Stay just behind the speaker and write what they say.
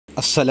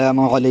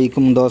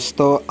अस्सलामुअलैकुम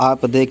दोस्तों,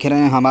 आप देख रहे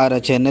हैं हमारा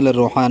चैनल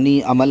रूहानी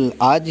अमल।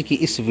 आज की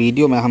इस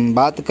वीडियो में हम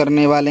बात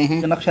करने वाले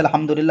हैं, नक्श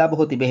अल्हम्दुलिल्लाह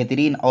बहुत ही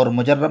बेहतरीन और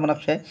मुजर्रब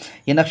नक्श है।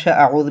 ये नक्शा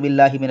अऊज़ु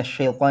बिल्लाहि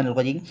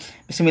मिनश्शैतानिर्रजीम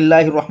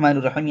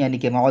बिस्मिल्लाहिर्रहमानिर्रहीम यानी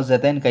कि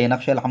मुअज़्ज़तैन का ये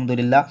नक्शा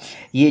अल्हम्दुलिल्लाह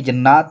ये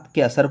जन्नात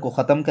के असर को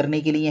ख़त्म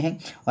करने के लिए हैं।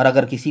 और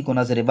अगर किसी को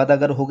नज़र बद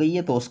अगर हो गई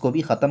है तो उसको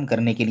भी ख़त्म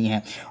करने के लिए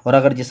हैं। और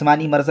अगर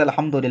जिस्मानी मर्ज़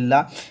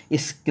अल्हम्दुलिल्लाह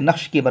इस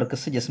नक्श की बरकत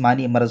से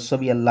जिस्मानी मर्ज़ से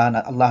भी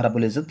अल्लाह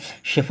रब्बुल इज़्ज़त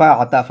शिफ़ा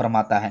अता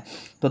फरमाता है।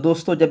 तो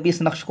दोस्तों, जब भी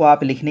इस नक्श को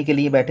आप लिखने के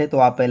लिए बैठे तो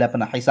आप पहले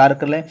अपना हिसार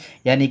कर लें,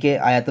 यानी कि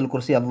आयतुल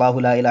कुर्सी अल्लाहु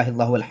ला इलाहा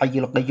इल्लल्लाहुल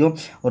हय्युल क़य्यूम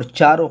और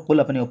चारों कुल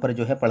अपने ऊपर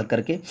जो है पढ़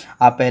करके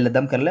आप पहले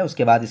दम कर लें।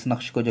 उसके बाद इस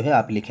नक्श को जो है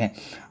आप लिखें।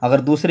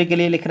 अगर दूसरे के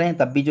लिए लिख रहे हैं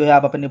तब भी जो है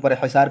आप अपने ऊपर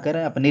हिसार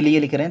करें, अपने लिए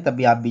लिख रहे हैं तब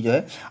भी आप भी जो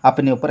है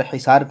अपने ऊपर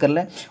हिसार कर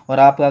लें। और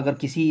आप अगर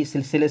किसी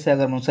सिलसिले से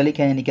अगर मुंसलिक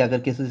हैं, यानी कि अगर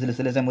किसी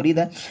सिलसिले से मुरीद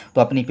हैं,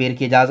 तो अपनी पैर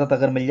की इजाज़त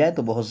अगर मिल जाए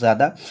तो बहुत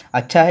ज़्यादा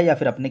अच्छा है। या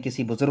फिर अपने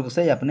किसी बुज़ुर्ग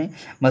से या अपने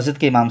मस्जिद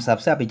के इमाम साहब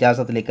से आप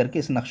इजाज़त लेकर के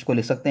इस नक्श को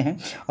लिख सकते हैं।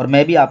 और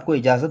मैं भी आपको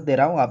इजाज़त दे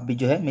रहा हूँ, आप भी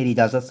जो है मेरी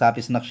इजाज़त से आप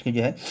इस नक्श की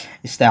जो है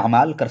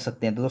इस्तेमाल कर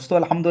सकते हैं। तो दोस्तों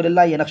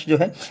अल्हम्दुलिल्लाह ये नक्श जो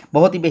है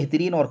बहुत ही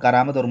बेहतरीन और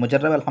करामत और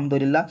मुजर्रब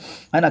अल्हम्दुलिल्लाह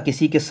है ना।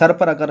 किसी के सर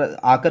पर अगर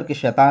आकर के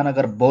शैतान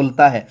अगर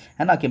बोलता है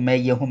ना कि मैं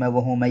ये हूँ, मैं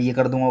वो हूँ, मैं ये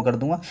कर दूँगा वो कर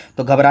दूँगा,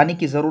 तो घबराने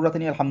की ज़रूरत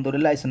नहीं।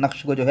 अल्हम्दुलिल्लाह इस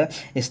नक्श को जो है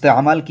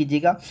इस्तेमाल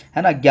कीजिएगा,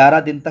 है ना। 11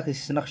 दिन तक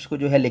इस नक्श को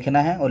जो है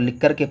लिखना है और लिख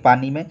कर के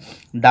पानी में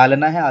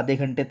डालना है। आधे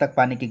घंटे तक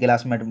पानी के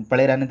गिलास में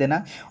पड़े रहने देना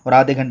है और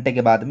आधे घंटे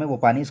के बाद में वो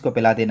पानी इसको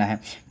पिला देना है।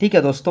 ठीक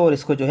है दोस्तों। और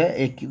इसको जो है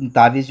एक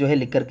तावीज़ जो है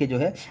लिख करके जो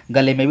है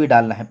गले में भी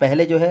डालना है।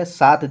 पहले जो है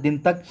 7 दिन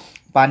तक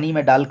पानी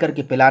में डाल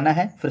करके पिलाना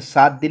है, फिर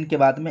 7 दिन के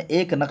बाद में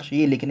एक नक्श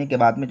ये लिखने के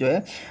बाद में जो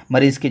है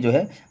मरीज़ के जो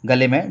है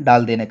गले में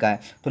डाल देने का है।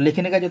 तो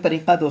लिखने का जो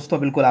तरीका दोस्तों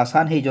बिल्कुल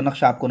आसान है। जो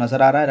नक्श आपको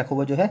नज़र आ रहा है रखो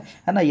वो जो है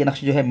ना, ये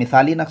नक्श जो है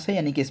मिसाली नक्श है,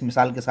 यानी कि इस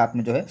मिसाल के साथ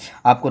में जो है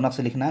आपको नक्श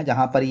लिखना है।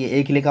 जहाँ पर ये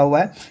एक लिखा हुआ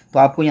है तो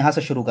आपको यहाँ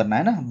से शुरू करना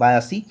है ना,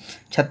 82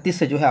 36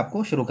 से जो है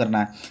आपको शुरू करना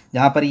है।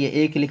 जहाँ पर ये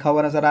एक लिखा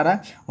हुआ नज़र आ रहा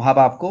है वहाँ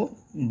पर आपको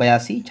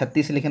 82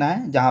 36 लिखना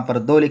है। जहाँ पर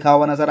 2 लिखा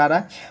हुआ नज़र आ रहा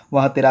है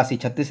वह 83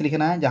 36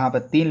 लिखना है। जहाँ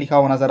पर 3 लिखा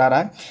हुआ नज़र आ रहा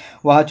है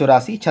वह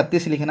 84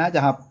 36 लिखना है।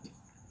 जहाँ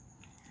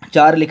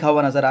 4 लिखा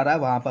हुआ नज़र आ रहा है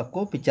वहाँ पर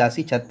आपको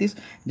 85 36।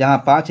 जहाँ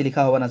 5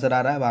 लिखा हुआ नज़र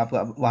आ रहा है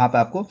वहाँ पर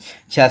आपको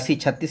 86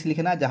 36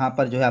 लिखना। जहाँ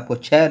पर जो है आपको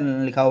 6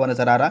 लिखा हुआ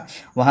नज़र आ रहा है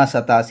वहाँ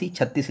 87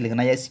 36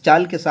 लिखना। या इस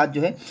चाल के साथ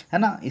जो है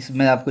ना,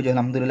 इसमें आपको जो है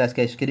अल्हम्दुलिल्लाह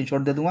इसका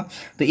स्क्रीनशॉट दे दूँगा।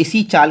 तो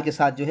इसी चाल के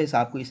साथ जो है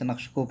आपको इस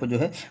नक्श को जो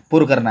है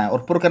पुर करना है।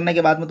 और पुर करने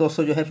के बाद में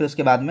दोस्तों जो है फिर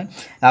उसके बाद में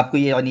आपको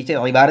ये नीचे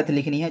इबारत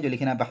लिखनी है, जो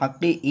लिखना है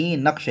बहक़्क़ी ई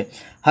नक्श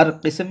हर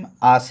किस्म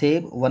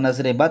आसेब व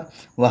नज़र बद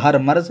व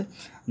हर मर्ज़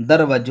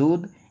दर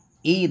वजूद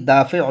ई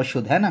दाफ़े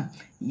अशुद, है ना।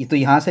 ये तो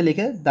यहाँ से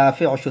लिखे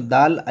दाफ़े अशुद,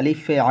 दाल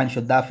अलिफ आन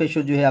शुद, दाफ़े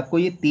शुद जो है आपको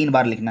ये 3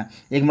 बार लिखना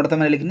है। एक मरतबा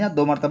मैंने लिखना है,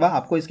 2 मरतबा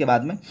आपको इसके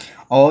बाद में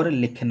और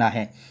लिखना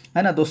है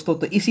ना दोस्तों।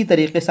 तो इसी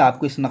तरीके से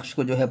आपको इस नक्श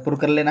को जो है पुर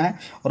कर लेना है।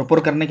 और पुर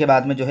करने के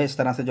बाद में जो है इस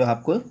तरह से जो है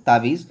आपको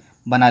तावीज़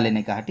बना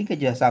लेने का है। ठीक है,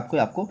 जैसा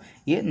आपको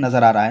ये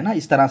नज़र आ रहा है ना,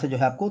 इस तरह से जो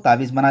है आपको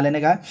तावीज़ बना लेने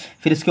का है।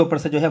 फिर इसके ऊपर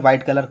से जो है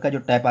वाइट कलर का जो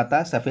टैप आता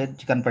है, सफ़ेद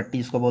चिकन पट्टी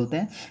इसको बोलते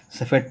हैं,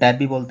 सफ़ेद टैप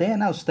भी बोलते हैं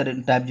ना, उस तरह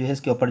टैप जो है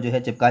इसके ऊपर जो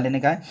है चिपका लेने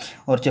का है।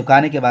 और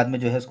चिपकाने के बाद में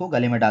जो है इसको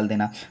गले में डाल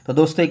देना। तो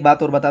दोस्तों एक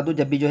बात और बता दूँ,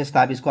 जब भी जो है इस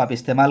तावीज़ को आप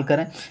इस्तेमाल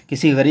करें,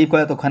 किसी गरीब को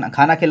है तो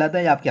खाना खिला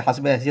दें, या आपके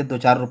हस्ब हैसियत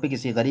 2-4 रुपये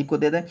किसी गरीब को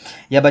दे दें,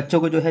 या बच्चों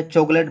को जो है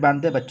चॉकलेट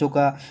बांट दें,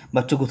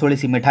 बच्चों को थोड़ी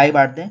सी मिठाई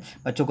बांट दें,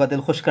 बच्चों का दिल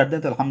खुश कर दें,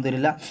 तो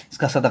अल्हम्दुलिल्लाह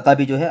इसका सदका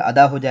भी जो है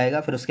अदा हो जाएगा।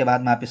 फिर उसके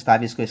बाद में आप इस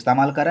तावीज़ को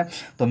इस्तेमाल करें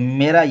तो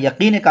मेरा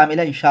यकीन कामिल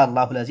है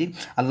इंशाअल्लाहुल अज़ीज़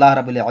अल्लाह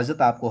रब्बुल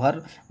इज़्ज़त आपको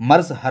हर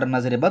मर्ज़, हर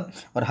नज़र बद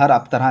और हर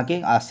आप तरह के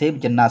आसेब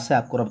जिन्नात से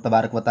आपको रब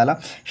तबारक व तआला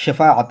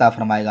शिफा अता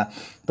फरमाएगा।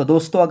 तो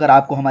दोस्तों अगर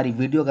आपको हमारी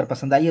वीडियो अगर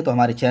पसंद आई है तो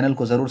हमारे चैनल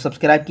को ज़रूर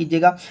सब्सक्राइब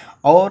कीजिएगा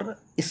और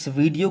इस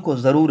वीडियो को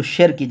ज़रूर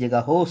शेयर कीजिएगा।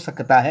 हो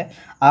सकता है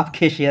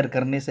आपके शेयर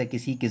करने से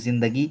किसी की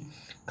ज़िंदगी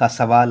का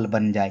सवाल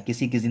बन जाए,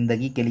 किसी की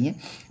ज़िंदगी के लिए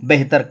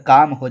बेहतर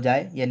काम हो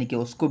जाए, यानी कि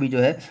उसको भी जो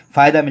है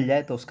फ़ायदा मिल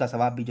जाए, तो उसका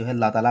सवाब भी जो है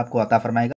अल्लाह ताला आपको अता फरमाएगा।